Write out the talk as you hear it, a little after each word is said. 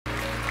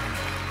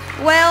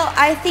Well,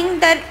 I think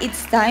that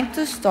it's time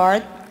to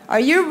start. Are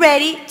you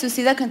ready to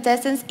see the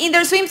contestants in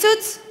their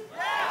swimsuits?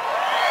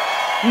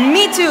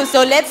 Me too,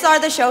 so let's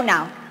start the show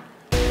now.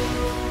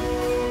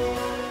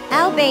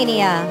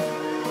 Albania.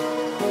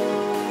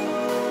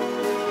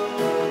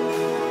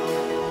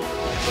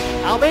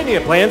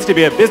 Albania plans to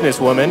be a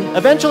businesswoman,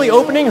 eventually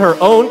opening her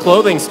own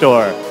clothing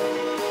store.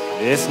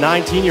 This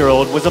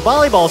 19-year-old was a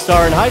volleyball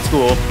star in high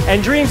school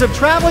and dreams of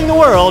traveling the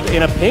world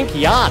in a pink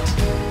yacht.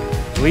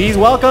 Please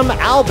welcome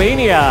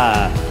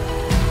Albania.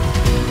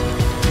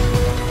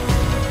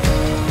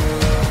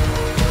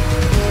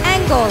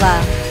 Angola.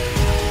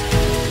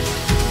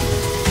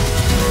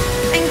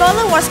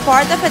 Angola was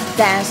part of a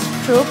dance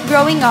troupe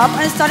growing up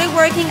and started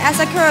working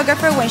as a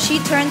choreographer when she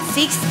turned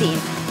 16.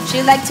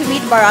 She'd like to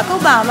meet Barack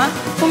Obama,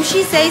 whom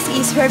she says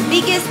is her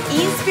biggest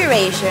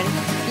inspiration.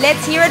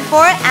 Let's hear it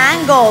for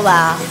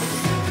Angola.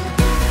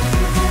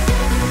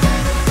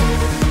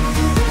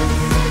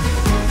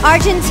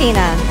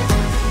 Argentina.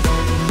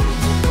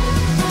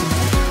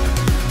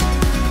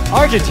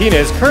 Argentina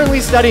is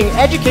currently studying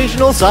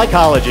educational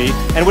psychology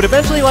and would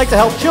eventually like to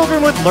help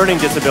children with learning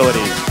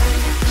disabilities.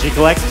 She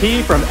collects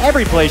tea from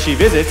every place she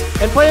visits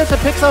and plans to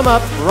pick some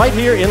up right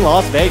here in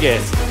Las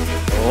Vegas.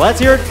 Let's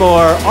hear it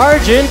for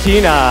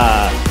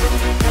Argentina.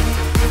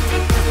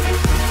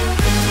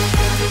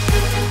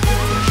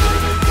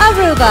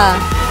 Aruba.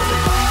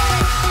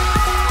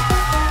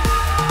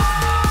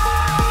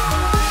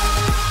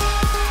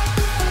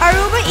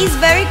 Aruba is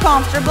very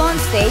comfortable on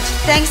stage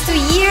thanks to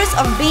years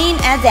of being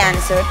a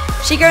dancer.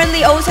 She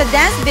currently owns a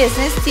dance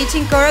business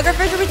teaching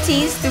choreographed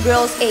routines to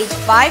girls aged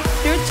 5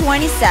 through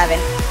 27.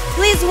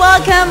 Please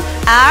welcome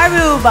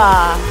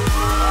Aruba.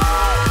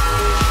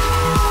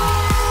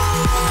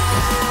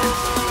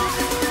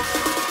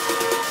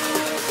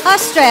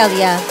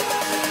 Australia.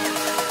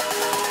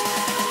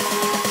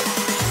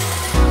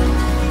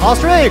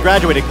 Australia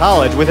graduated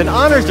college with an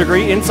honors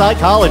degree in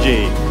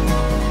psychology.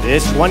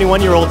 This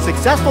 21-year-old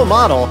successful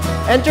model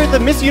entered the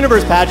Miss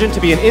Universe pageant to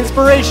be an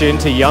inspiration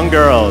to young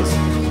girls.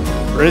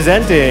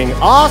 Presenting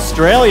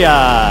Australia.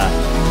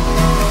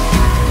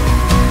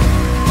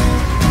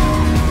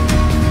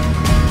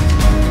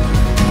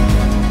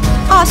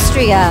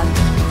 Austria.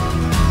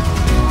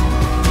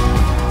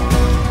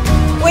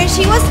 When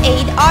she was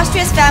 8,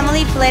 Austria's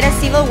family fled a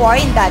civil war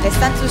in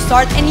Dagestan to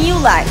start a new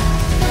life.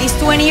 This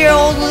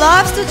 20-year-old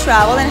loves to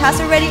travel and has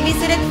already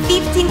visited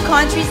 15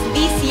 countries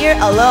this year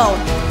alone.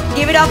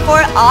 Give it up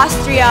for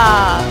Austria.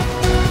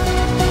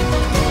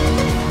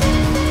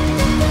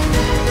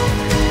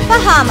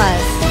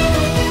 Bahamas.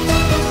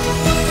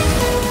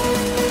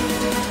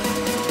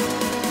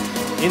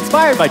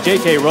 Inspired by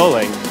J.K.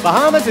 Rowling,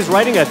 Bahamas is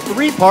writing a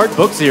 3-part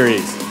book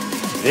series.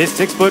 This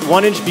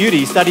 6'1"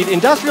 beauty studied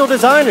industrial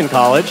design in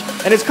college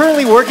and is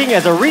currently working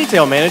as a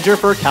retail manager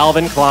for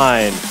Calvin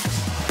Klein.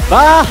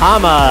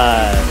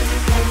 Bahamas.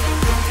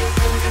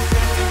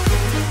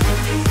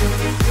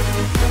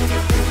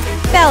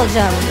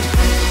 Belgium.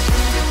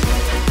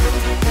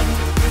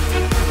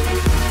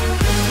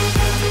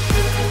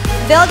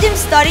 Belgium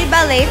studied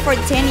ballet for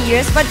 10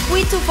 years but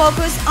quit to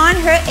focus on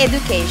her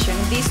education.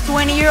 This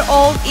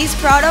 20-year-old is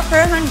proud of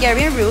her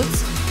Hungarian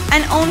roots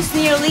and owns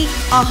nearly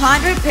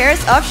 100 pairs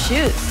of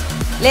shoes.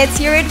 Let's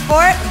hear it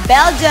for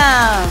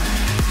Belgium.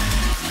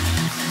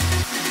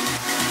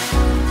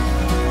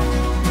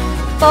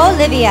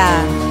 Bolivia.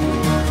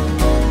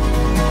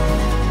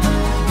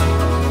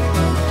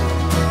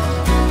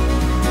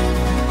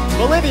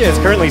 Bolivia is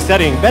currently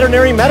studying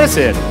veterinary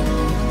medicine.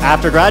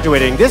 After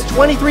graduating, this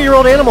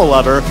 23-year-old animal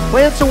lover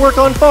plans to work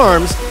on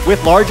farms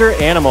with larger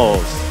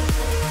animals.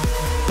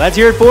 Let's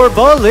hear it for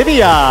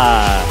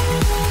Bolivia.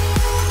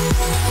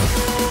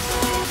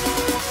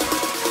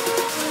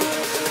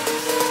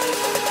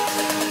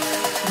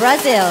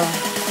 Brazil.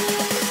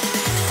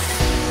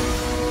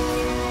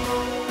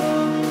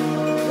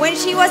 When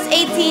she was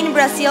 18,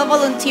 Brazil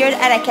volunteered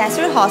at a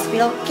cancer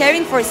hospital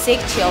caring for sick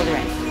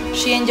children.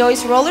 She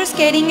enjoys roller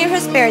skating in her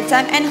spare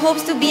time and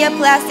hopes to be a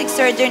plastic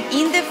surgeon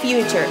in the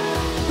future.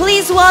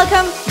 Please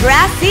welcome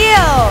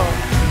Brazil!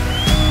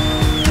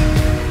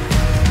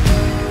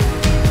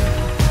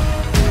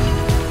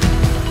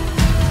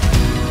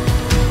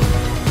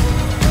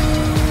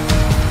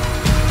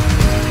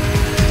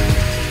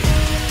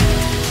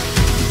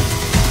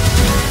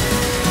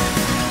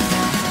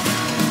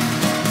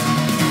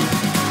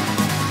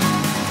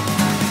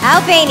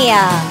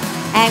 Albania.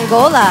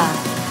 Angola.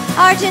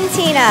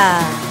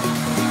 Argentina.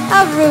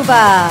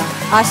 Aruba,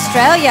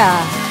 Australia,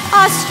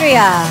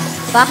 Austria,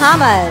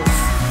 Bahamas,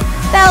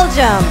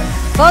 Belgium,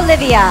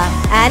 Bolivia,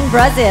 and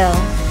Brazil.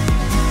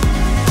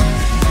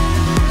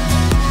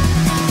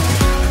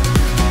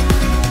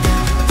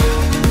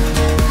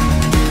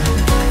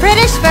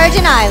 British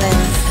Virgin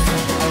Islands.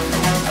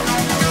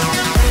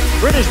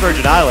 British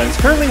Virgin Islands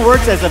currently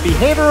works as a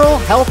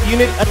behavioral health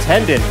unit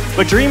attendant,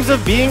 but dreams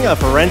of being a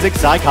forensic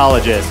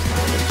psychologist.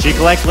 She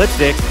collects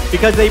lipsticks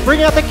because they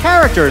bring out the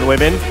character in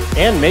women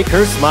and make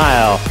her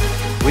smile.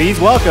 Please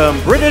welcome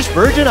British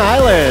Virgin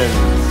Islands.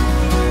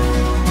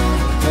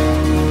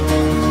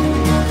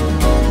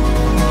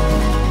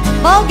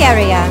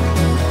 Bulgaria.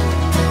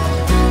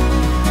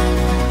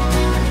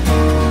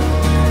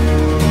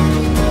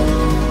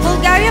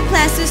 Bulgaria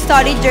plans to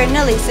study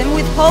journalism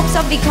with hopes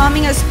of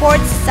becoming a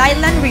sports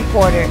sideline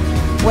reporter.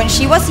 When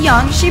she was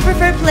young, she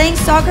preferred playing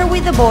soccer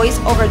with the boys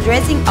over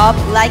dressing up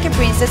like a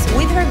princess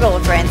with her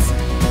girlfriends.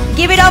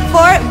 Give it up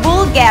for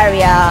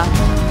Bulgaria!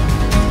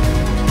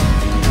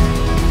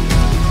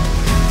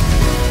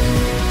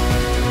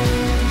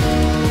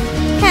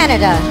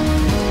 Canada.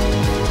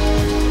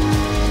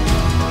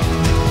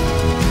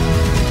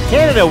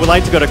 Canada would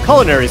like to go to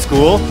culinary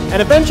school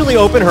and eventually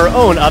open her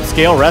own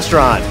upscale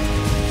restaurant.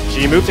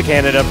 She moved to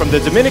Canada from the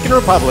Dominican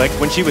Republic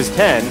when she was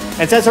 10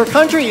 and says her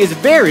country is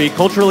very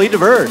culturally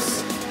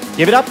diverse.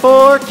 Give it up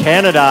for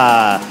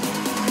Canada.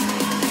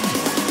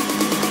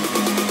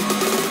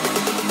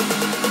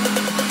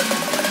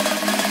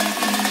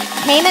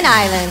 Cayman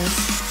Islands.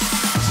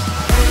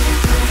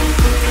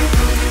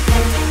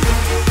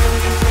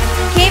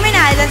 Cayman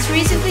Islands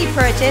recently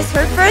purchased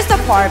her first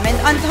apartment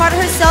and taught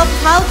herself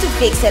how to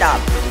fix it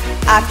up.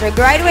 After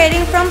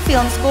graduating from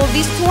film school,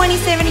 this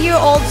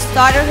 27-year-old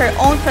started her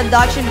own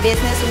production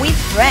business with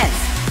friends.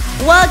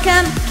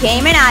 Welcome,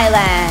 Cayman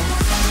Islands!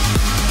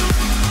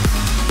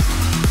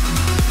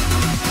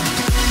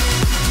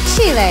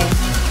 Chile.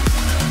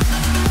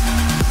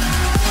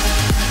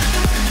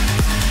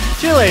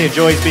 Chile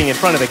enjoys being in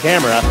front of the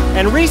camera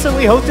and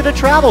recently hosted a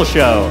travel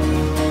show.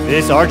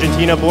 This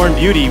Argentina-born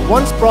beauty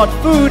once brought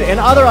food and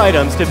other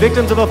items to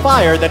victims of a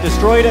fire that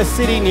destroyed a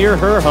city near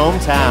her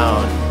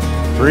hometown.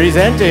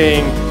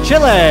 Presenting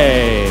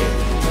Chile.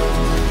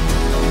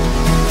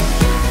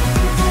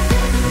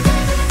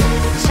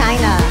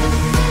 China.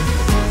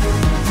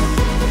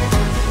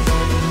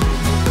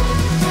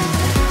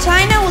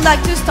 China would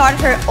like to start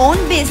her own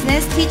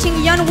business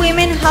teaching young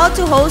women how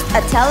to host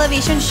a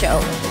television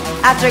show.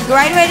 After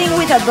graduating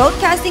with a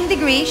broadcasting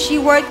degree, she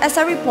worked as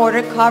a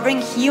reporter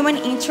covering human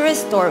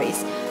interest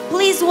stories.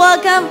 Please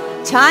welcome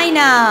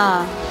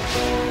China!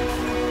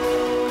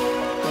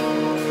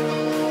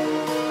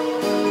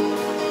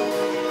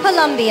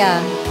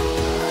 Colombia.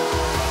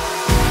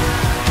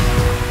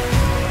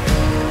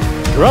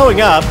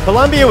 Growing up,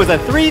 Colombia was a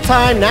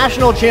 3-time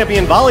national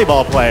champion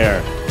volleyball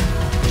player.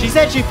 She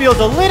said she feels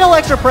a little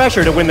extra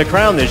pressure to win the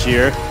crown this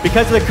year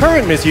because the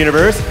current Miss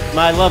Universe,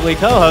 my lovely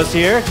co-host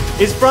here,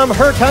 is from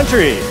her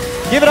country.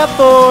 Give it up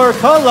for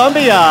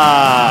Colombia!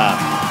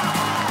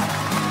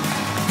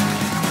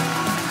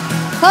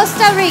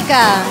 Costa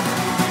Rica.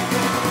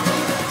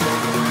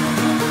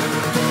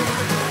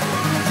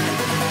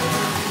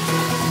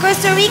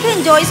 Costa Rica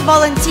enjoys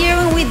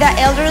volunteering with the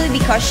elderly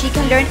because she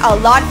can learn a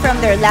lot from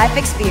their life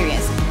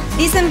experience.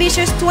 This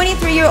ambitious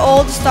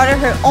 23-year-old started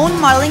her own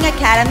modeling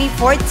academy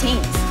for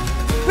teens.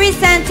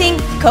 Presenting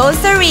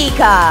Costa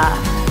Rica!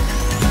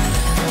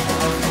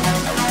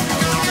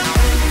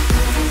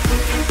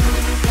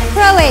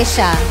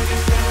 Croatia.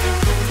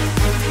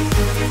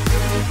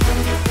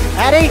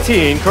 At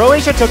 18,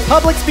 Croatia took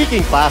public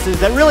speaking classes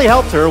that really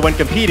helped her when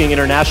competing in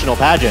her national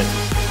pageant.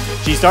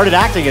 She started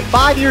acting at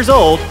 5 years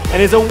old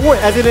and is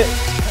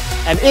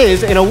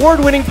an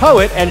award-winning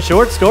poet and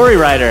short story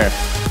writer.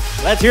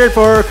 Let's hear it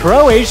for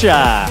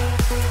Croatia.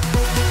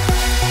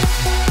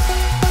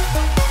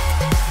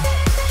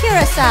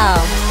 Curacao.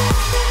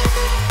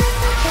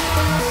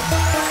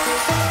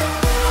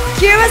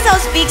 Curacao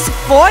speaks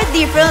 4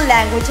 different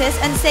languages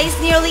and says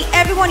nearly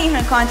everyone in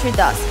her country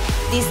does.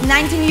 This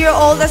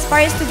 19-year-old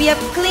aspires to be a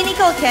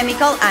clinical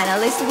chemical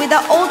analyst with the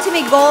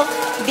ultimate goal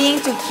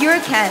being to cure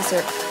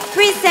cancer.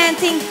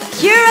 Presenting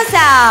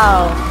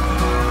Curacao!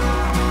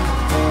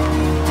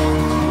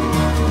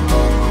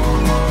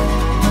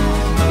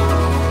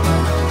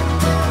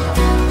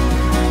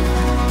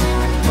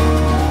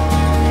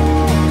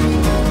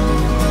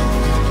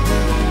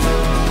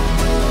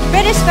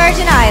 British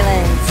Virgin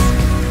Islands.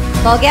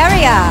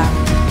 Bulgaria.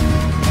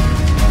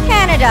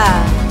 Canada.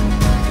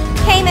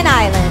 Cayman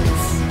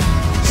Islands.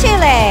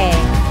 Chile.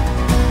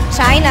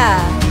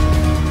 China.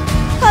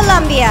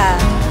 Colombia.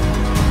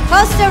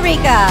 Costa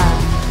Rica.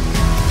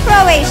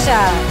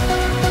 Croatia,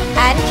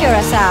 and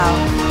Curacao.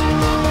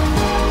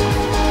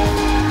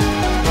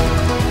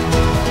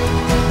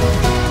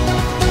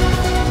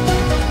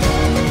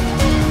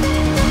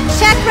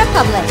 Czech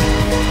Republic.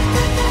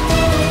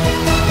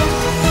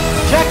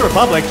 Czech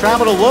Republic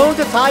traveled alone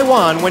to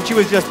Taiwan when she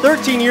was just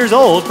 13 years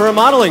old for a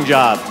modeling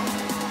job.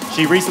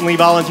 She recently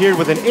volunteered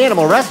with an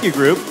animal rescue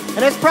group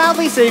and has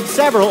proudly saved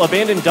several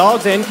abandoned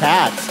dogs and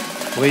cats.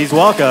 Please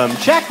welcome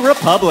Czech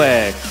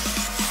Republic.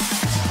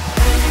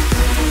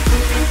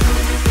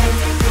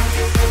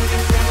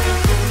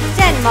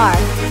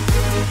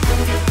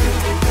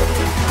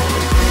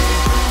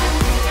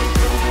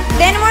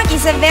 Denmark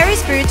is a very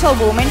spiritual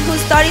woman who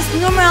studies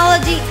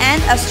numerology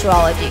and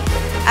astrology.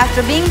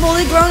 After being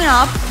bullied growing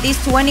up, this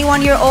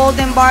 21-year-old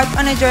embarked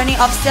on a journey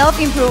of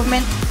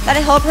self-improvement that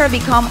helped her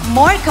become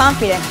more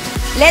confident.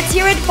 Let's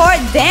hear it for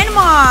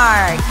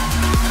Denmark!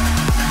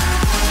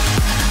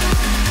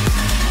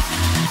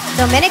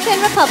 Dominican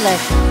Republic.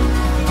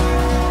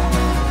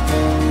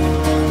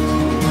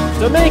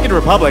 Dominican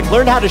Republic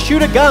learned how to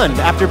shoot a gun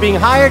after being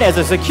hired as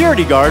a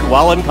security guard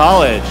while in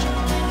college.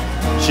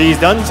 She's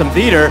done some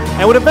theater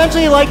and would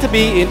eventually like to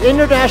be an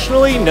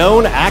internationally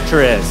known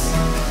actress.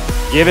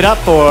 Give it up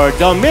for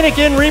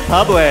Dominican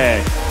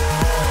Republic.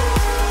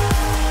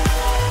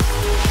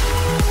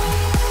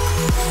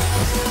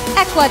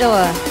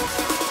 Ecuador.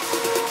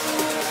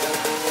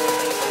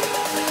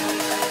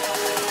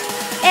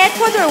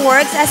 Ecuador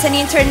works as an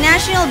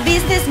international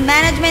business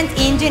management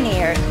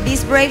engineer.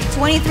 This brave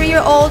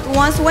 23-year-old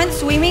once went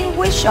swimming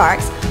with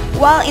sharks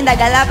while in the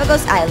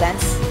Galapagos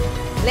Islands.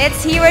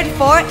 Let's hear it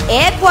for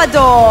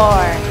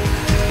Ecuador.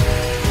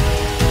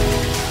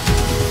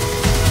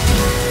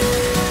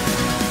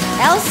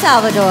 El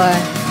Salvador.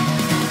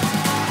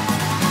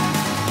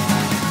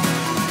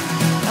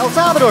 El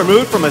Salvador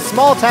moved from a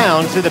small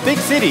town to the big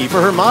city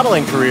for her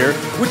modeling career,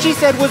 which she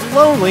said was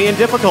lonely and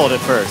difficult at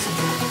first.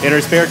 In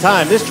her spare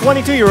time, this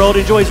 22-year-old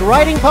enjoys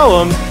writing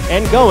poems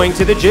and going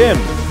to the gym.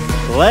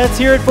 Let's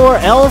hear it for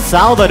El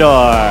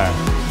Salvador.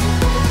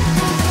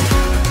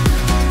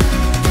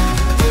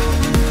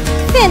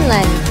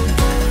 Finland.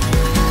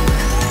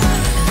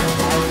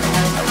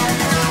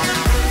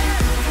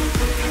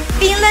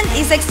 Finland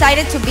is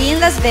excited to be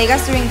in Las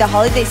Vegas during the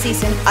holiday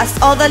season as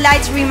all the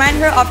lights remind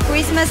her of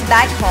Christmas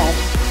back home.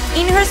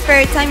 In her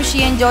spare time,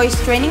 she enjoys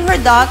training her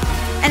dog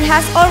and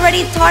has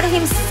already taught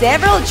him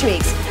several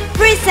tricks.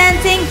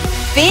 Presenting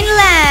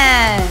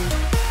Finland!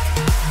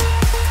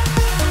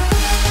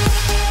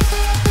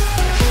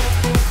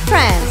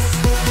 France.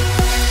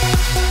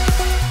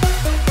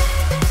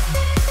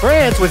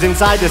 France was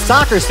inside the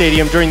soccer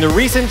stadium during the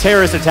recent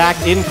terrorist attack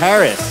in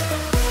Paris.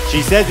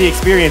 She said the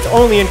experience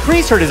only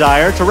increased her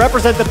desire to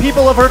represent the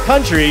people of her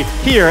country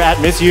here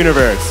at Miss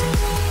Universe.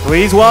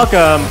 Please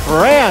welcome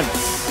France.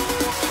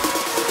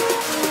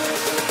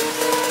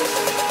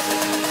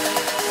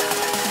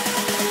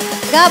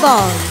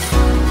 Gabon.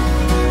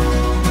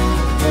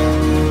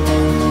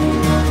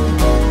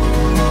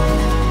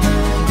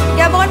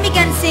 Gabon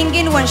began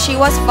singing when she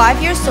was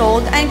 5 years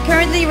old and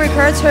currently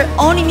records her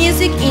own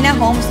music in a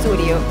home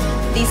studio.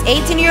 This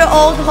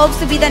 18-year-old hopes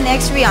to be the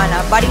next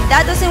Rihanna, but if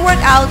that doesn't work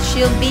out,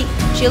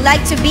 she'll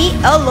like to be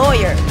a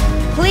lawyer.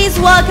 Please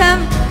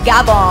welcome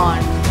Gabon.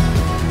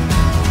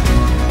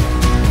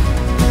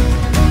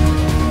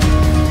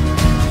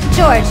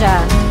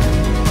 Georgia.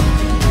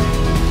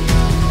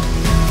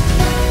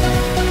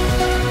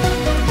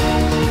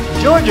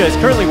 Georgia is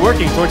currently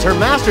working towards her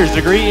master's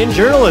degree in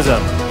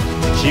journalism.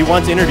 She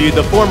once interviewed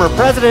the former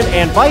president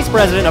and vice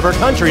president of her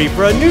country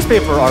for a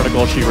newspaper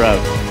article she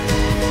wrote.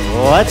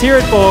 Let's hear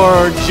it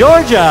for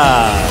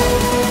Georgia.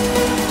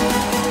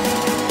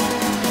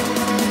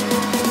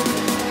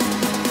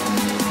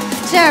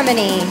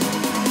 Germany.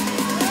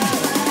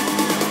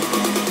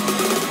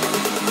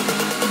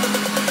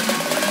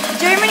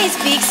 Germany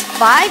speaks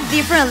 5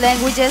 different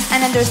languages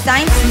and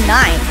understands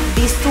 9.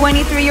 This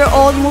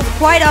 23-year-old moved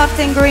quite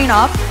often growing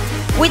up,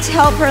 which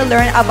helped her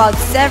learn about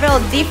several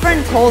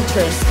different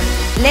cultures.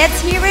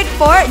 Let's hear it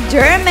for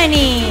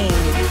Germany.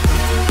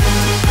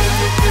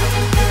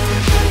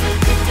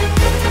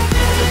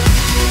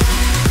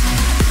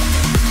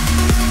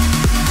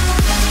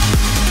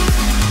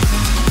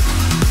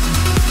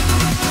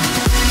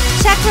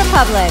 Czech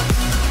Republic.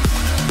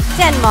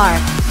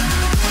 Denmark.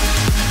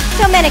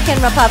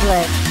 Dominican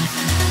Republic.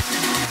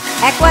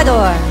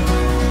 Ecuador.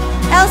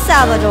 El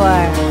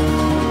Salvador.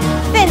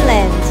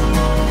 Finland.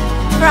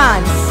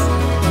 France.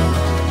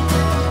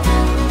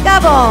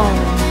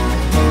 Gabon.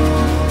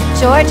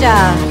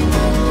 Georgia.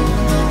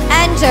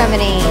 And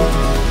Germany.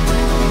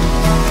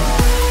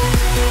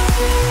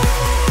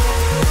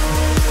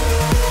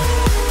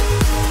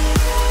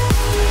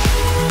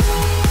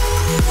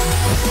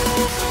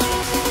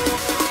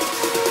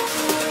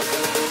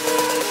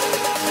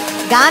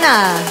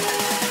 Ghana.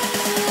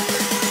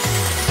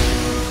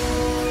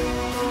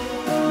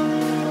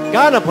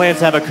 Ghana plans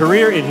to have a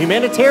career in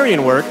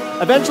humanitarian work,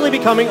 eventually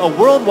becoming a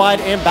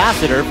worldwide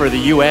ambassador for the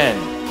UN.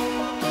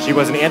 She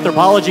was an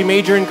anthropology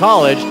major in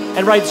college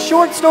and writes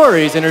short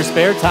stories in her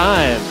spare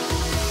time.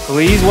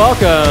 Please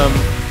welcome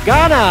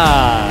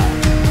Ghana.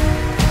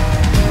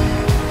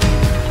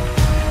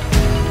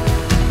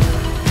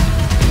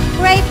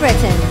 Great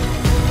Britain.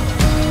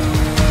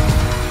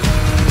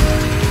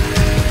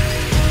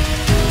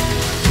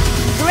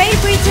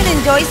 Great Britain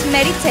enjoys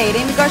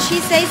meditating because she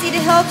says it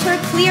helps her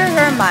clear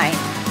her mind.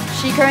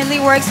 She currently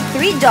works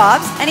 3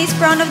 jobs and is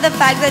proud of the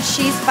fact that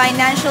she's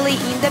financially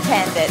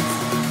independent.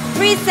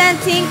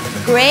 Presenting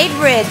Great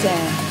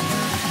Britain.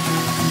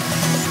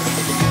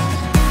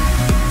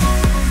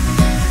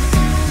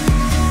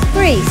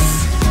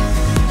 Greece.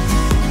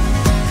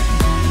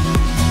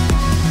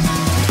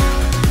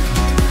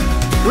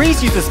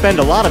 Greece used to spend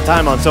a lot of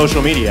time on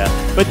social media,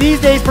 but these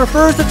days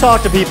prefers to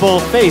talk to people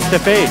face to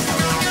face.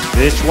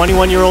 This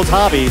 21-year-old's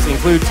hobbies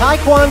include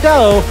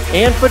taekwondo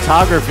and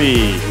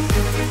photography.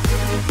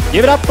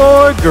 Give it up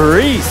for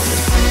Greece.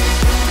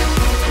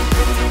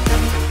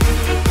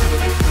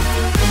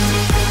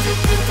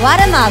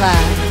 Guatemala.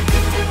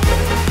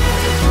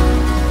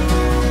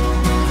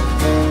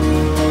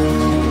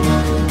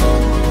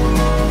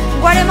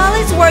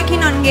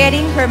 working on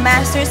getting her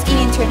master's in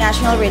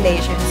international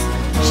relations.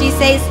 She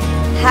says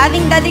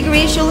having that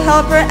degree should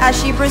help her as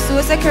she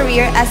pursues a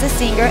career as a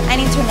singer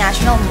and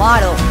international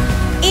model.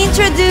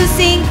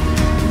 Introducing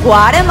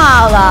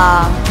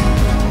Guatemala.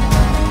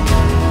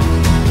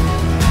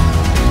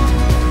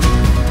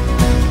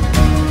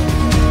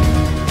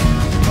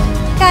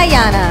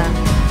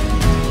 Guyana.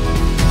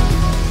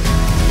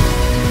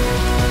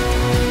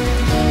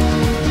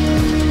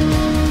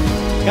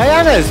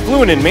 Guyana is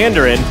fluent in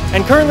Mandarin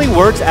and currently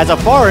works as a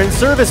foreign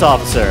service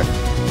officer.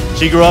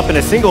 She grew up in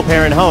a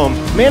single-parent home,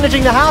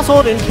 managing the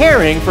household and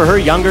caring for her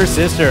younger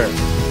sister.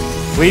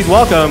 Please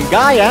welcome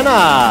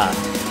Guyana.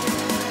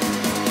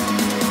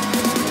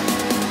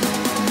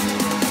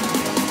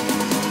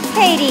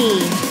 Haiti.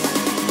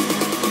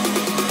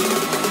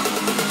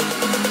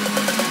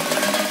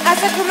 As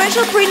a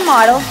commercial print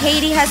model,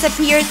 Haiti has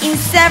appeared in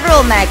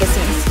several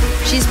magazines.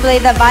 She's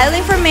played the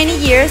violin for many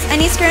years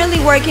and is currently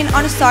working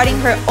on starting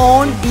her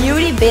own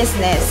beauty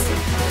business.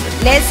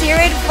 Let's hear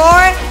it for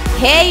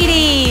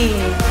Haiti!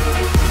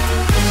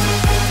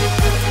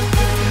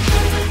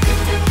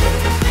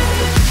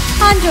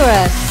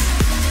 Honduras.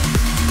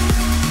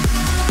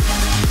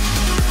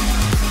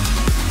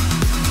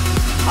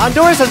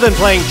 Honduras has been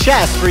playing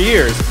chess for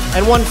years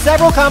and won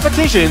several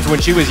competitions when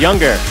she was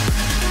younger.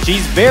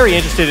 She's very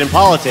interested in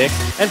politics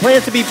and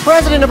plans to be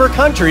president of her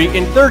country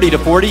in 30 to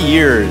 40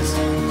 years.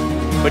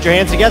 Put your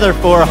hands together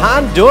for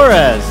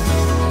Honduras.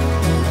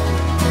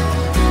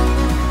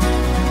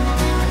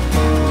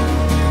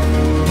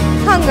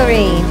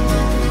 Hungary.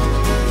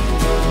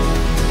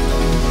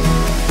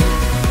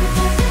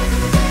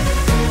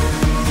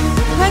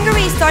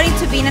 Hungary is starting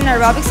to be an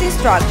aerobics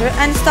instructor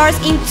and stars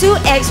in 2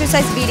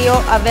 exercise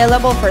videos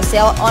available for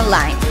sale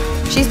online.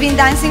 She's been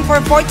dancing for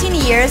 14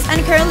 years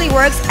and currently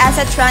works as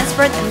a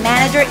transport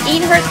manager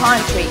in her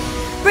country.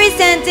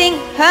 Presenting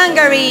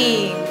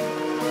Hungary!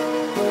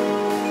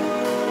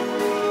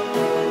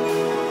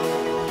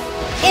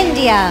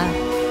 India.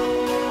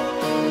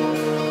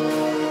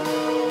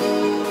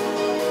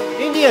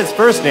 India's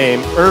first name,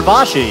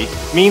 Urvashi,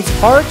 means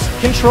heart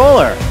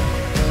controller.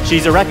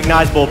 She's a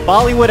recognizable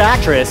Bollywood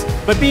actress,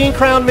 but being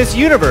crowned Miss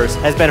Universe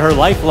has been her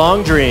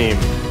lifelong dream.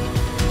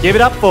 Give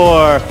it up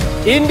for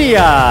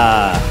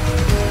India.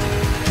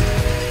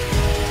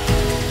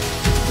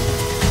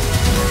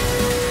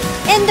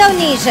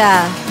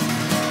 Indonesia.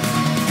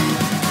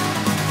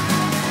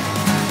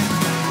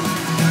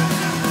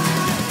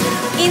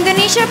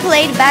 Indonesia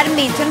played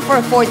badminton for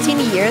 14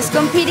 years,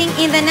 competing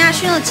in the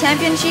national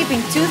championship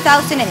in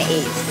 2008.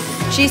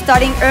 She's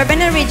studying urban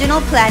and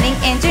regional planning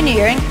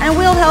engineering and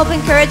will help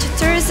encourage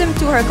tourism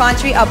to her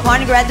country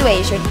upon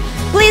graduation.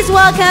 Please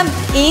welcome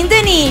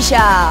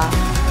Indonesia!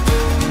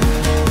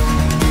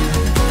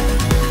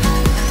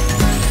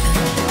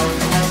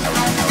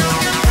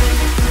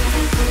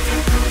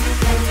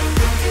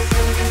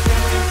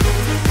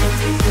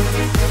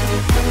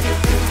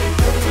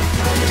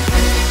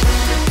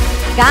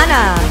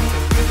 Ghana.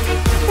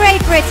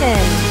 Great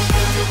Britain.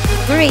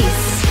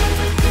 Greece.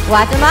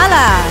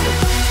 Guatemala.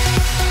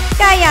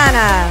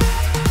 Guyana.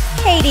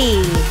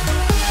 Haiti.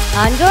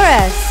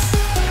 Honduras.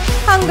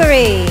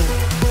 Hungary.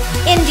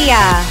 India.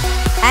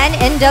 And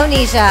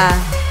Indonesia.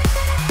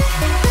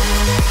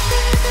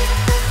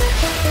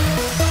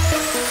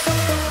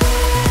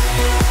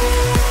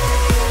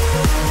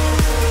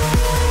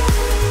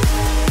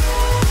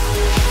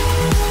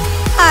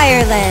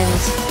 Ireland.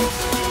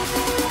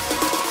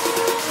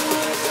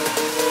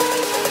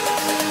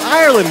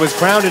 Ireland was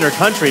crowned in her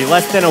country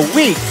less than a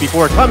week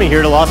before coming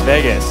here to Las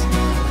Vegas.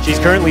 She's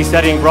currently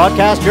studying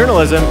broadcast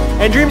journalism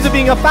and dreams of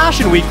being a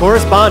Fashion Week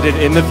correspondent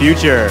in the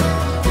future.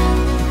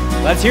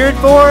 Let's hear it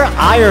for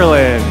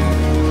Ireland.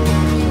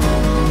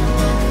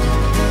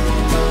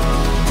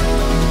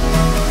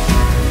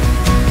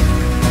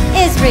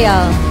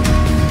 Israel.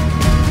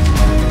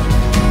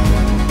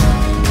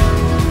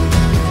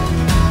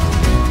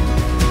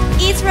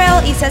 Israel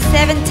is a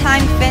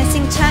 7-time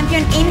fencing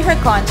champion in her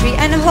country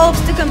and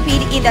hopes to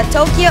compete in the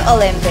Tokyo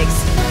Olympics.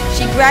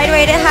 She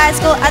graduated high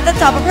school at the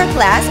top of her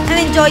class and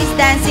enjoys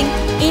dancing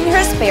in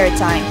her spare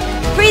time.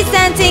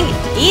 Presenting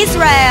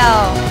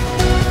Israel!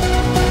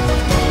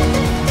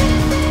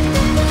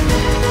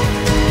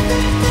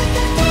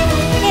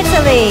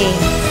 Italy.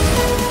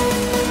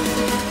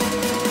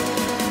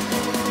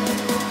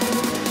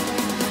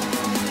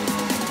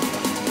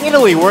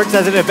 Italy works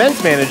as an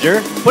events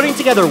manager, putting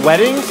together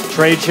weddings,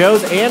 trade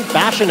shows, and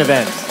fashion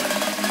events.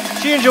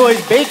 She enjoys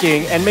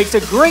baking and makes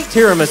a great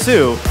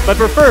tiramisu, but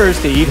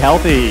prefers to eat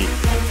healthy.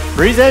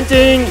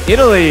 Presenting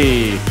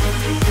Italy.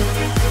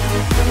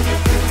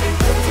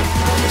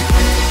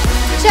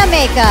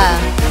 Jamaica.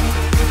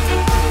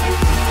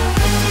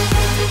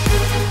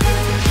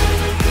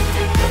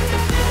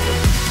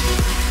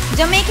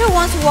 Jamaica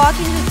once walked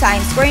into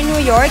Times Square in New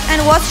York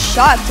and was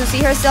shocked to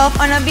see herself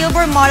on a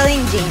billboard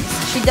modeling jeans.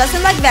 She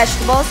doesn't like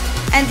vegetables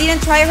and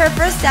didn't try her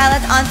first salad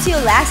until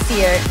last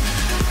year.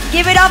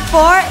 Give it up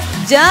for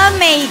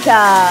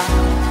Jamaica!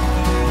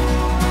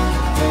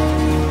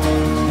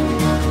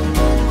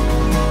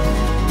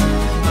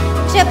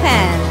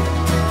 Japan.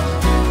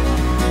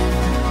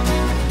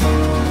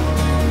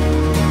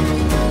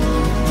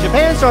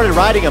 Japan started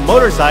riding a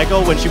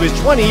motorcycle when she was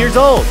 20 years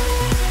old.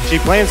 She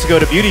plans to go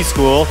to beauty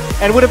school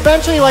and would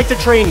eventually like to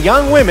train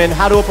young women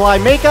how to apply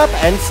makeup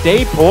and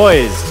stay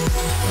poised.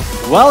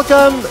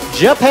 Welcome,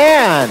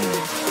 Japan!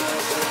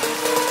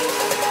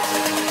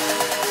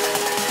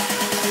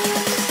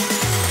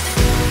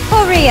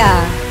 Korea.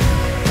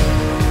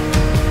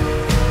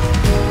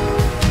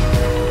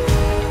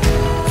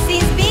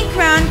 Since being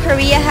crowned,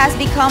 Korea has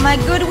become a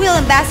goodwill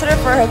ambassador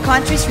for her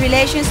country's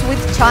relations with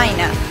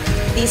China.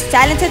 This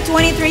talented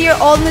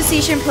 23-year-old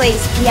musician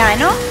plays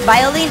piano,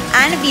 violin,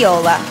 and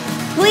viola.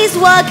 Please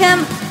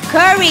welcome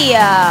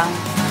Korea!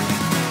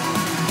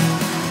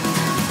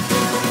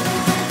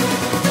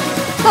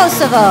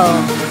 Kosovo.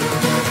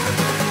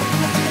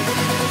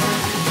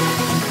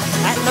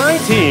 At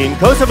 19,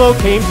 Kosovo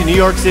came to New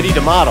York City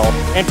to model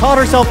and taught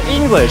herself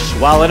English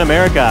while in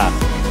America.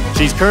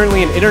 She's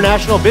currently an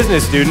international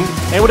business student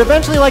and would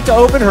eventually like to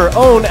open her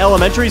own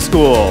elementary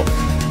school.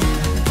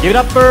 Give it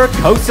up for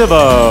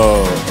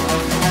Kosovo!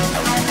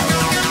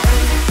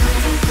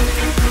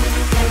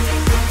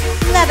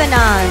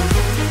 Lebanon.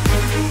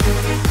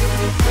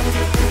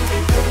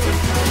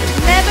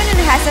 Lebanon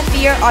has a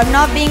fear of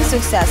not being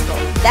successful.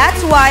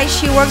 That's why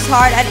she works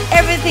hard at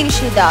everything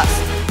she does.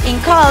 In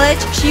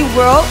college, she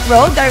wrote,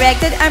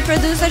 directed, and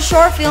produced a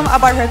short film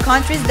about her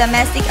country's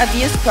domestic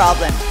abuse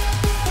problem.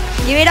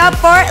 Give it up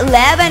for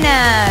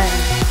Lebanon!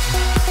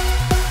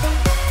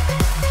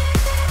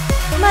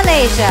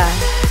 Malaysia.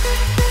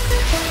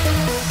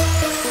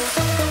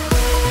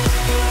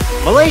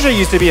 Malaysia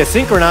used to be a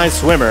synchronized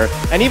swimmer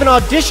and even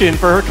auditioned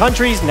for her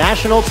country's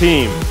national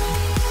team.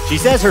 She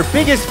says her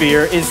biggest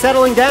fear is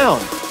settling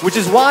down, which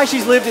is why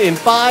she's lived in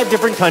 5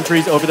 different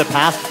countries over the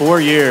past 4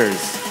 years.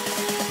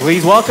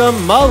 Please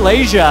welcome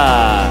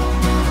Malaysia!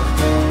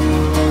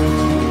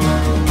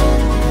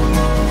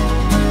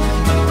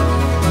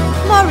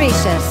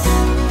 Mauritius.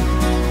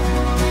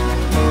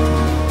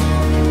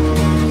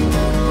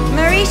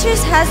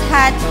 Mauritius has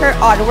had her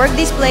artwork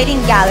displayed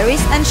in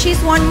galleries and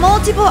she's won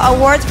multiple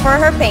awards for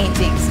her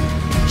paintings.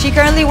 She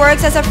currently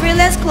works as a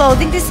freelance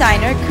clothing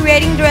designer,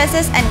 creating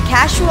dresses and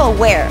casual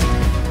wear.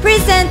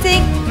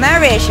 Presenting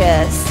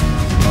Mauritius.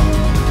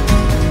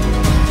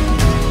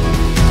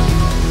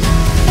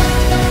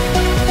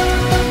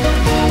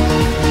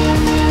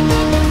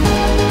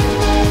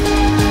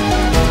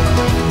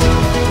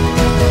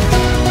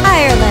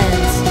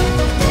 Ireland.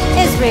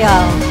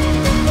 Israel.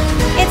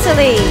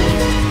 Italy.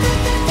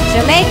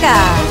 Jamaica.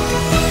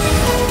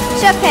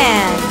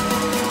 Japan.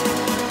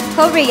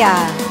 Korea.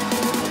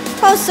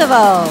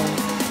 Kosovo.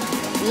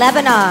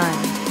 Lebanon.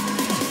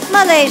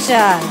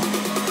 Malaysia.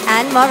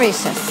 And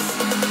Mauritius.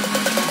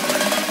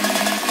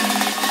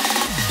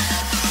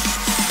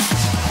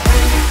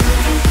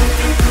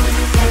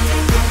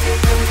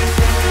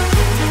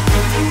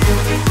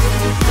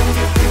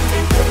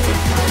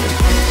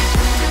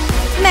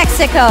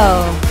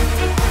 Mexico.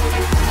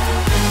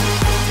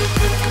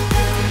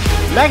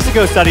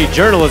 Mexico studied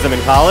journalism in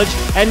college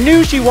and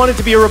knew she wanted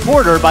to be a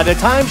reporter by the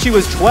time she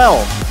was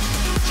 12.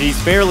 She's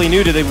fairly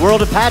new to the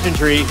world of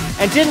pageantry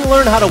and didn't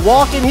learn how to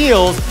walk in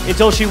heels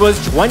until she was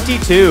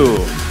 22.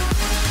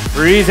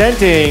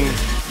 Presenting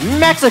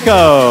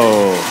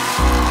Mexico.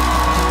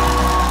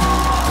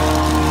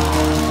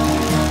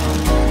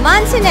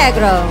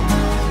 Montenegro.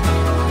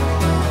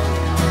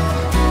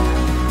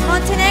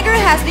 Montenegro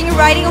has been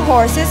riding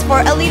horses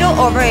for a little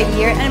over a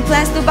year and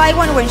plans to buy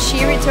one when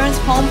she returns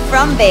home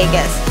from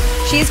Vegas.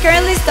 She is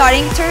currently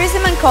studying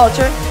tourism and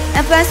culture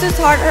and plans to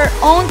start her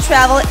own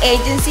travel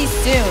agency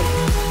soon.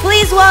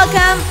 Please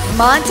welcome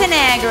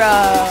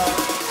Montenegro.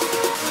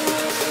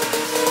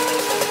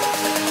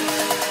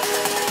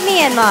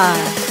 Myanmar.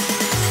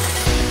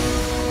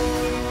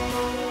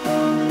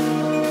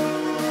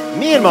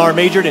 Myanmar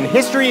majored in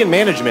history and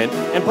management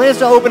and plans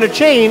to open a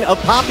chain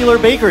of popular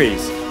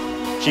bakeries.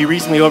 She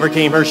recently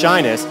overcame her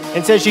shyness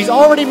and says she's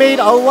already made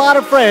a lot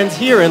of friends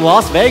here in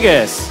Las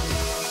Vegas.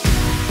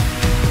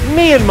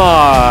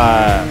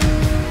 Myanmar.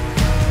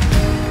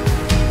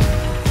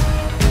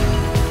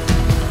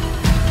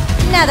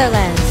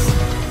 Netherlands.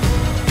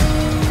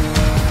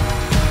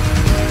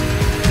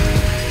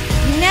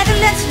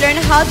 Netherlands learned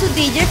how to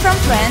DJ from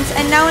friends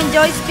and now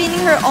enjoys spinning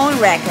her own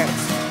records.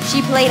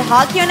 She played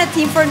hockey on a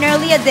team for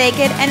nearly a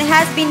decade and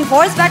has been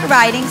horseback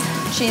riding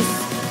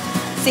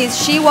since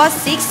she was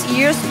 6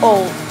 years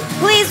old.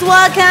 Please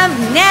welcome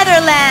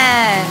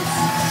Netherlands!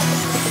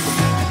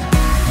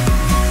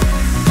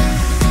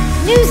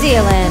 New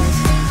Zealand.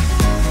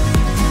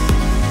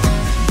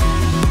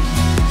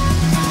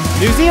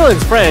 New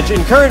Zealand's French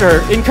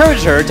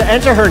encouraged her to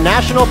enter her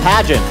national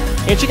pageant,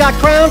 and she got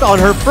crowned on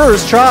her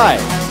first try.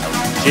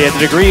 She has a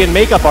degree in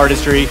makeup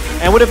artistry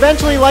and would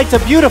eventually like to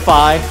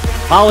beautify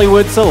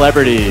Hollywood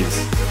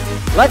celebrities.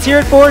 Let's hear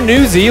it for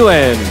New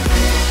Zealand.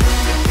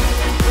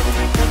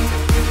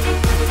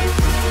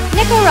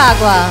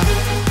 Nicaragua.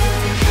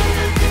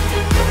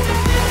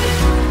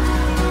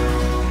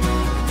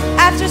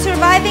 After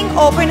surviving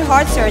open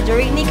heart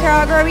surgery,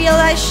 Nicaragua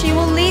realized she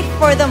would live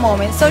for the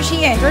moment, so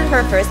she entered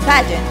her first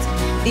pageant.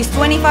 This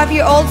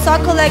 25-year-old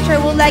sock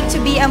collector would like to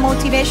be a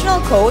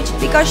motivational coach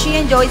because she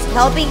enjoys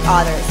helping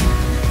others.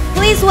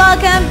 Please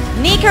welcome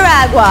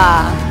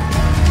Nicaragua.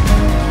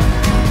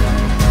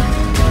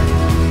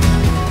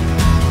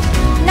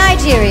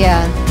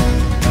 Nigeria.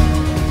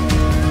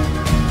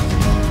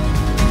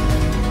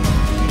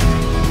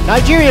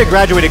 Nigeria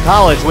graduated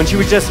college when she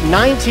was just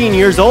 19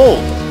 years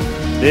old.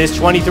 This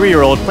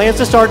 23-year-old plans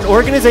to start an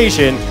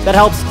organization that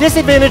helps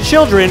disadvantaged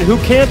children who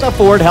can't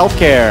afford health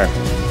care.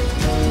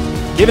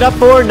 Give it up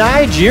for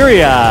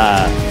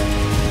Nigeria.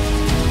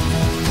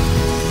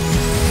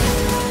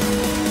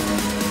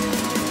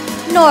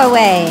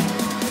 Norway.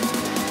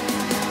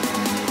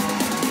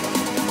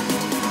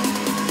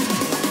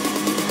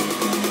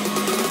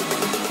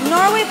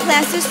 Norway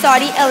plans to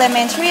study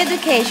elementary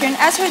education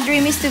as her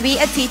dream is to be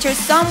a teacher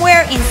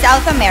somewhere in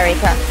South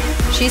America.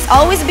 She's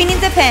always been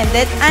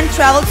independent and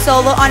traveled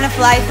solo on a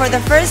flight for the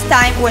first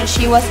time when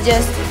she was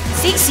just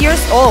 6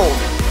 years old.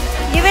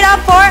 Give it up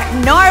for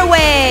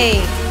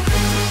Norway!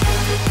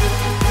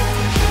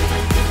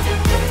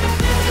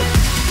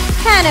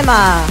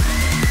 Panama.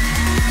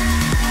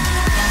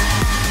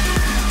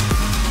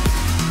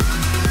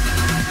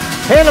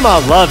 Panama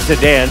loves to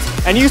dance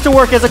and used to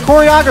work as a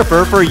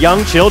choreographer for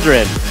young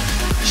children.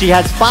 She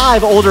has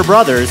 5 older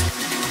brothers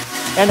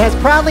and has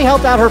proudly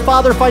helped out her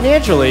father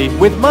financially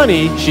with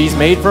money she's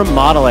made from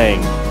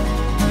modeling.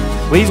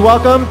 Please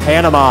welcome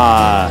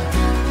Panama.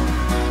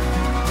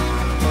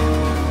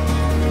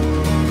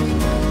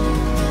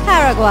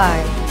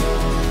 Paraguay.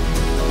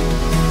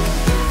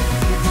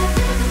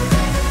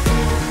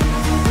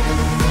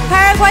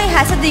 Paraguay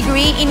has a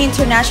degree in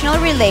international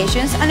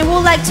relations and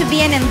would like to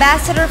be an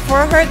ambassador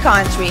for her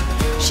country.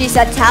 She's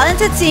a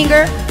talented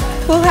singer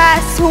who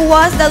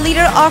was the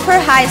leader of her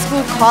high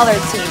school color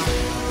team.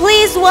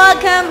 Please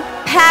welcome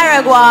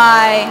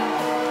Paraguay.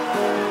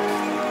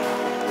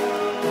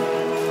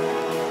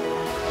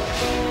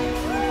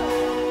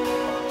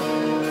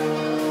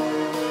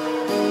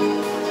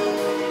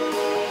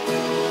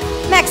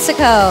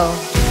 Mexico.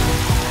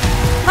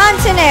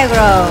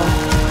 Montenegro.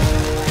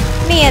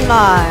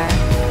 Myanmar.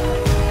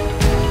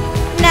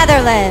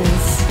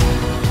 Netherlands.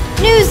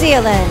 New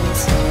Zealand.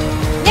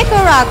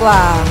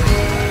 Nicaragua.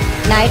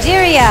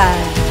 Nigeria.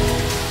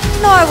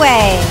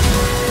 Norway.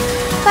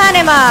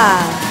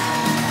 Panama.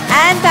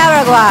 And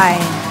Paraguay.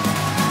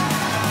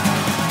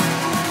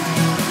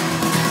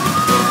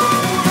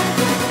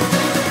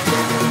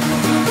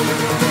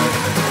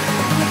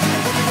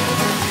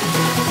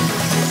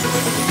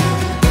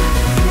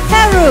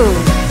 Peru.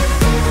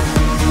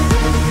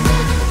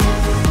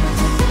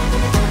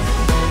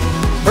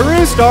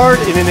 Peru starred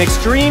in an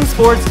extreme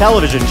sports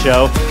television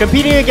show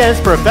competing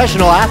against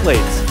professional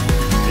athletes.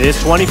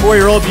 This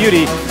 24-year-old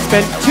beauty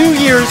spent 2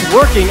 years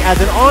working as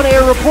an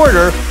on-air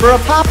reporter for a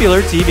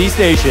popular TV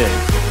station.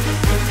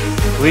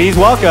 Please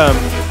welcome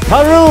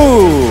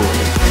Peru.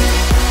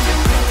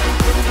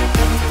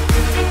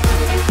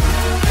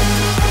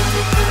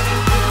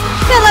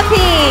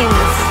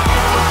 Philippines.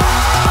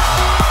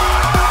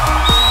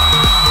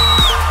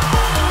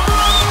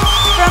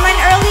 From an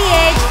early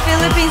age,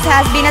 Philippines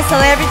has been a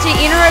celebrity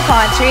in her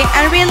country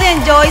and really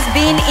enjoys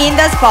being in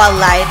the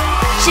spotlight.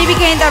 She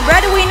became the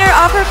breadwinner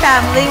of her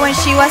family when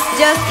she was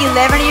just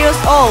 11 years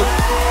old.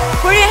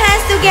 Put your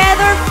hands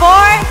together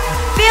for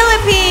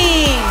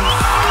Philippines!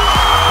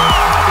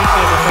 I think she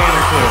has a fan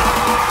or two.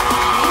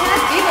 We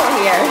have people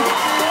here.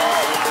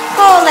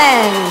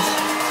 Poland.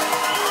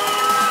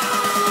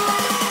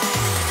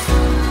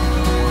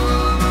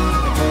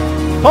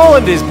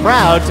 Poland is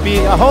proud to be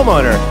a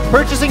homeowner,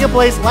 purchasing a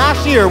place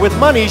last year with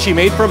money she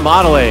made from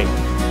modeling.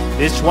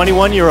 This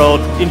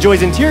 21-year-old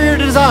enjoys interior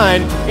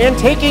design and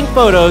taking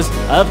photos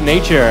of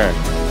nature.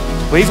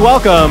 Please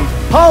welcome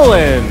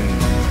Poland.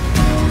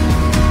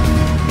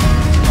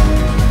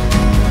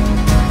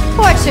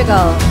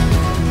 Portugal.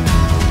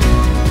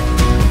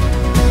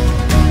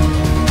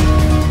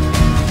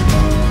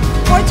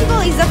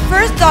 Portugal is the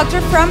first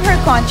doctor from her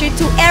country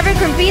to ever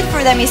compete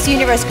for the Miss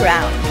Universe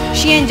crown.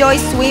 She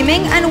enjoys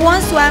swimming and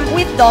once swam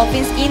with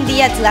dolphins in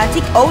the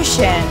Atlantic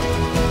Ocean.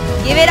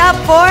 Give it up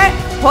for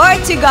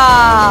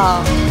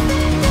Portugal!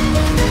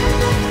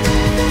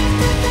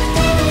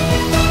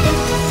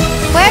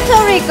 Puerto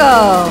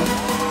Rico.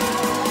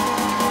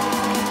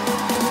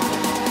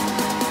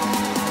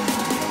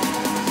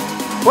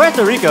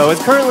 Puerto Rico is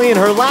currently in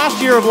her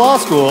last year of law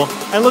school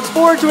and looks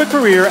forward to a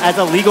career as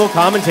a legal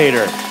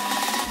commentator.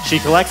 She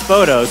collects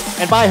photos,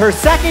 and by her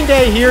second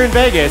day here in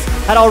Vegas,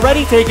 had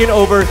already taken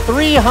over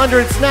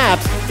 300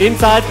 snaps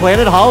inside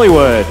Planet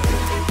Hollywood.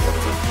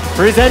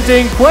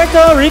 Presenting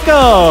Puerto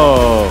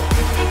Rico!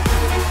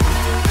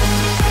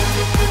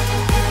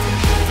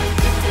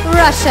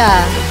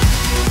 Russia.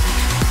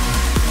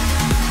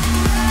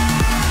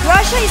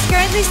 Russia is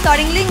currently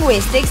studying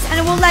linguistics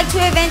and would like to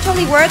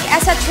eventually work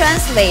as a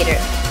translator.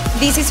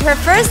 This is her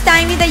first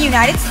time in the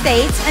United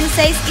States and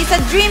says it's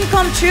a dream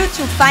come true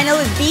to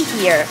finally be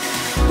here.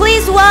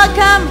 Please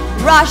welcome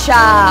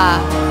Russia!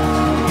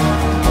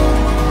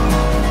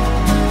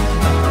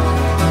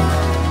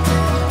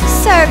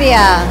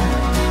 Serbia.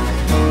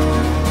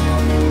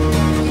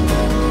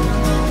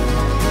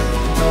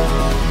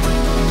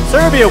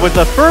 Serbia was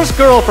the first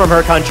girl from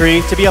her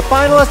country to be a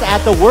finalist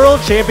at the World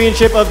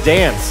Championship of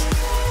Dance.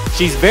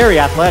 She's very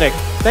athletic,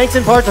 thanks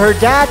in part to her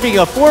dad being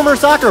a former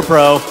soccer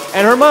pro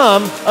and her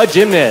mom a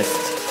gymnast.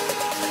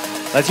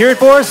 Let's hear it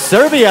for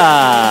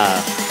Serbia.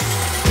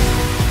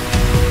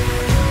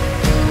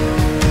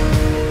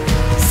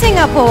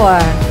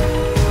 Singapore.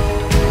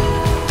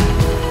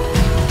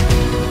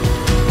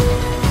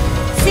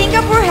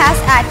 Singapore has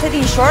acted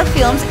in short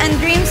films and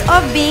dreams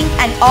of being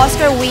an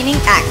Oscar-winning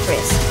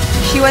actress.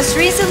 She was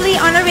recently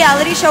on a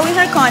reality show in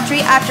her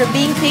country after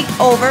being picked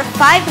over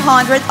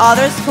 500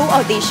 others who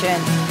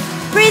auditioned.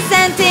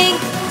 Presenting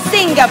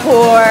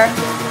Singapore.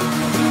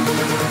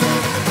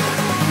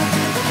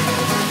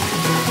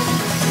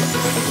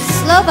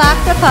 Slovak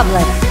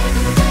Republic.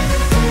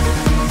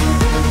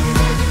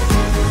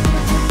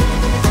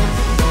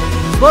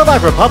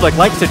 Slovak Republic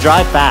likes to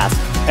drive fast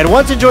and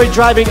once enjoyed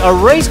driving a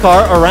race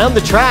car around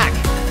the track.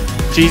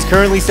 She's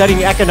currently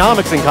studying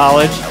economics in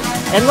college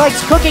and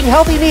likes cooking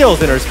healthy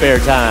meals in her spare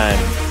time.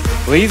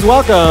 Please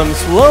welcome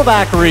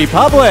Slovak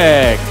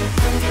Republic.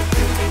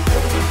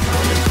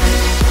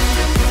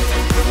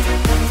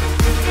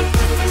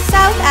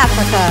 South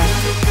Africa.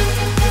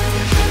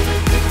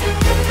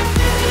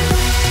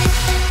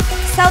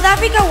 South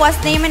Africa was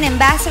named an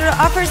ambassador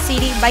of her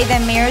city by the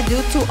mayor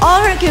due to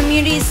all her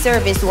community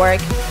service work.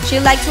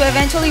 She'd like to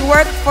eventually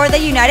work for the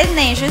United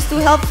Nations to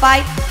help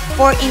fight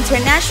for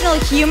international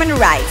human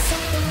rights.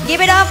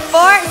 Give it up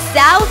for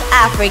South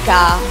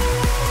Africa.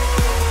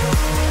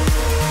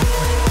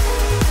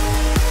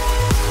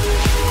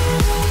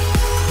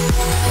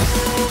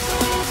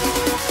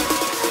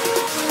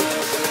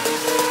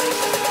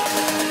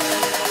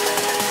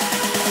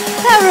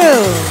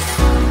 Peru.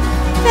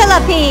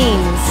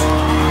 Philippines.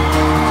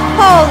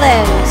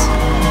 Poland.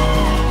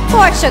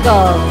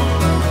 Portugal.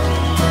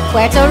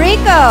 Puerto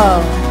Rico.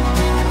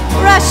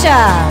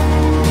 Russia.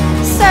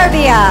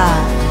 Serbia.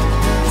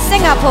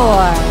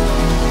 Singapore.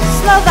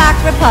 Slovak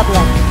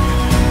Republic.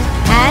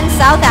 And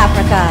South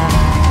Africa.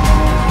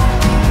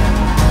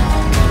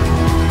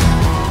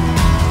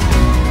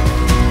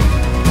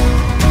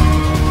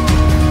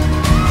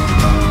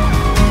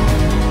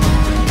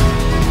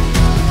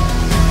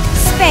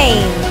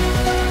 Spain.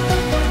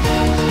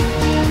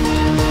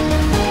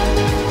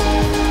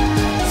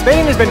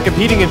 Spain has been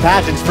competing in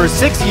pageants for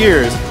 6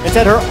 years and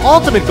said her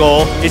ultimate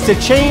goal is to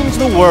change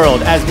the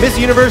world as Miss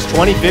Universe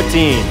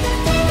 2015.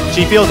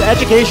 She feels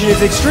education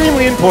is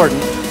extremely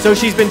important, so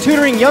she's been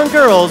tutoring young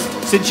girls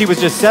since she was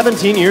just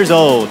 17 years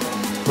old.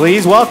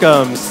 Please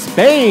welcome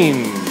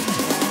Spain.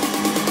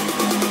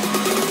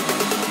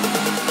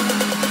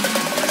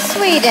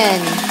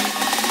 Sweden.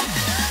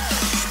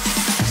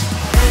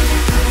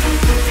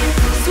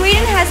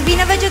 Sweden has been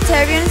a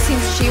vegetarian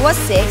since she was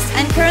 6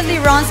 and currently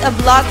runs a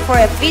blog for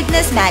a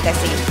fitness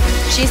magazine.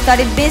 She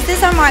studied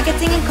business and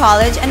marketing in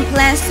college and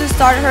plans to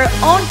start her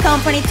own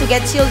company to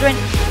get children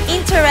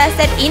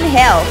interested in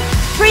health.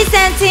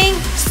 Presenting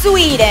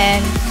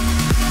Sweden.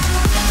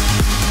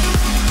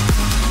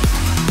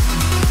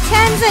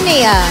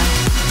 Tanzania.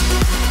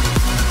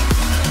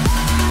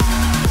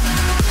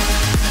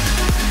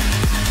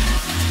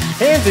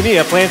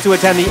 Tanzania plans to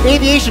attend the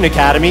Aviation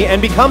Academy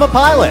and become a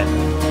pilot.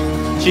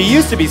 She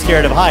used to be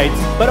scared of heights,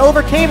 but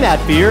overcame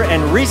that fear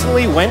and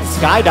recently went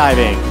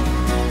skydiving.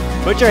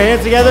 Put your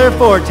hands together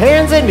for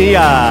Tanzania.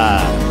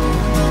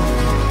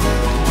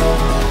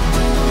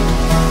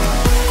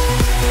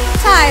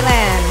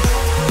 Thailand.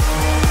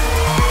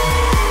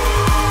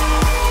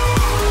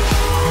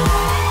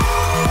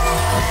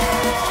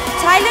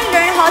 Thailand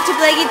learned how to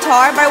play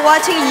guitar by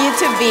watching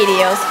YouTube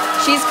videos.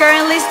 She's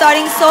currently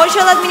studying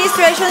social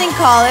administration in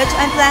college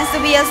and plans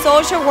to be a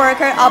social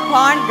worker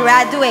upon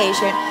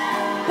graduation.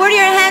 Put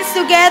your hands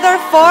together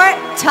for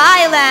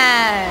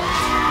Thailand.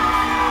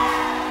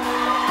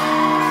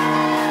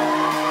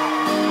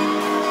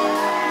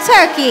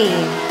 Turkey.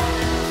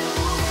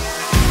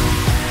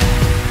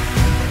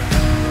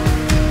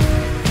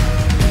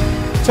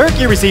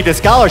 Turkey received a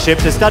scholarship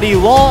to study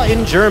law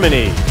in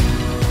Germany.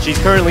 She's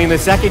currently in the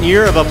second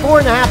year of a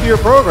 4.5-year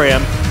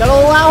program that'll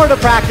allow her to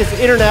practice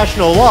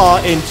international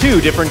law in 2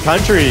 different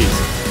countries.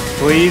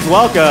 Please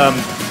welcome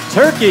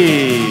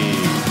Turkey.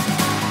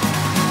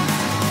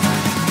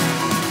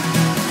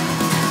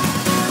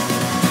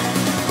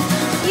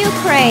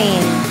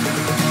 Ukraine.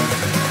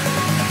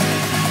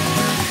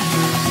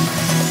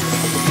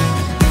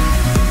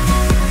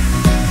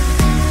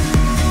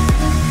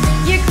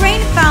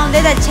 Ukraine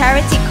founded a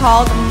charity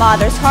called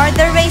Mother's Heart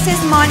that raises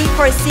money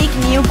for sick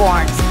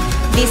newborns.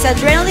 This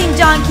adrenaline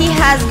junkie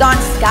has gone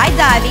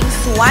skydiving,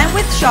 swam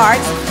with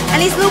sharks,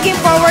 and is looking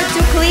forward to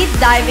cliff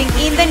diving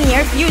in the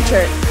near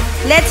future.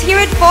 Let's hear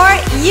it for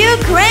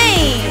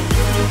Ukraine!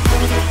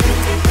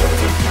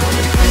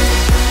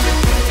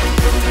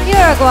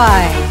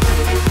 Uruguay.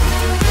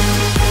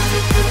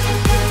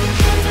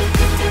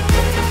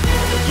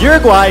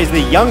 Uruguay is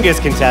the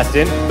youngest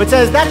contestant, but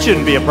says that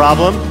shouldn't be a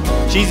problem.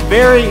 She's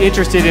very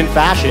interested in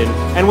fashion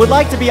and would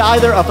like to be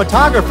either a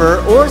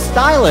photographer or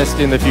stylist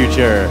in the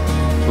future.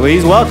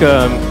 Please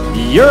welcome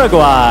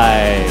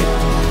Uruguay.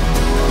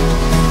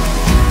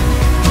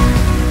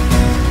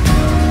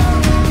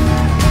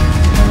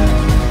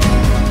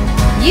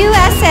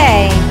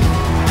 USA.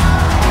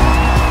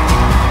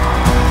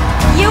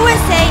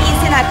 USA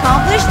is an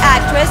accomplished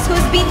actress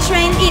who's been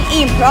trained in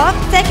improv,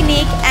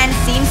 technique, and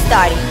scene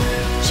study.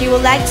 She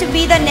would like to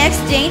be the next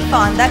Jane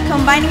Fonda,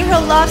 combining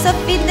her loves of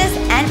fitness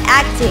and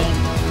acting.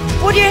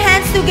 Put your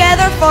hands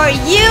together for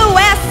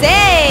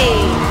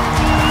USA!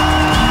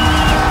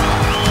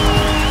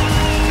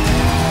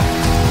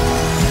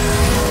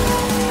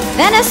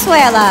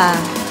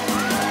 Venezuela.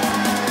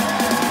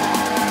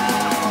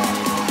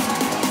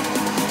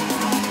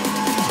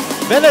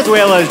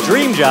 Venezuela's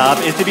dream job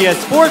is to be a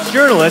sports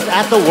journalist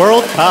at the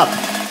World Cup.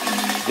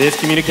 This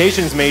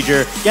communications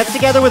major gets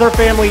together with her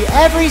family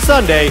every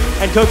Sunday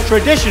and cooks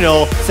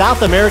traditional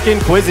South American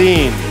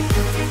cuisine.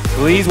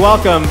 Please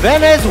welcome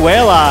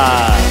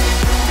Venezuela.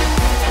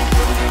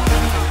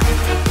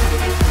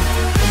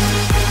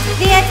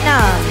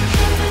 Vietnam.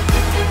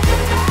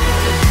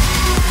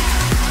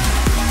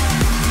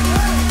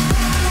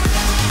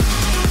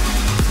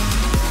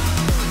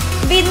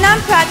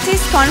 Vietnam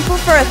practiced Kung Fu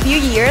for a few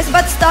years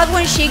but stopped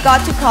when she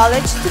got to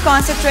college to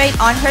concentrate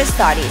on her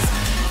studies.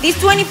 This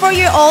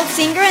 24-year-old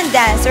singer and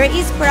dancer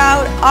is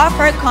proud of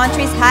her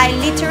country's high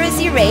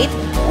literacy rate,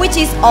 which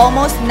is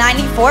almost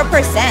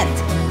 94%.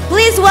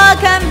 Please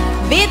welcome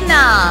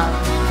Vietnam!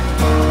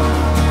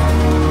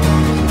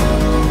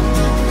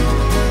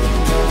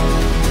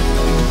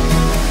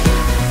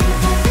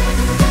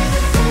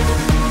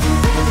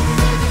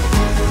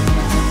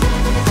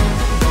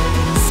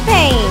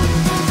 Spain.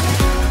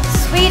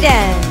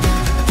 Sweden.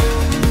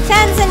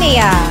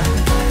 Tanzania.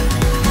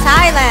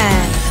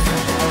 Thailand.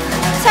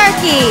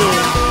 Turkey.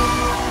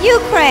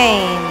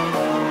 Ukraine.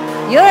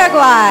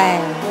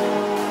 Uruguay.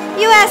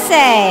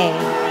 USA.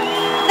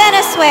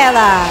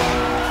 Venezuela.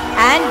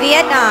 And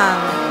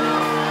Vietnam.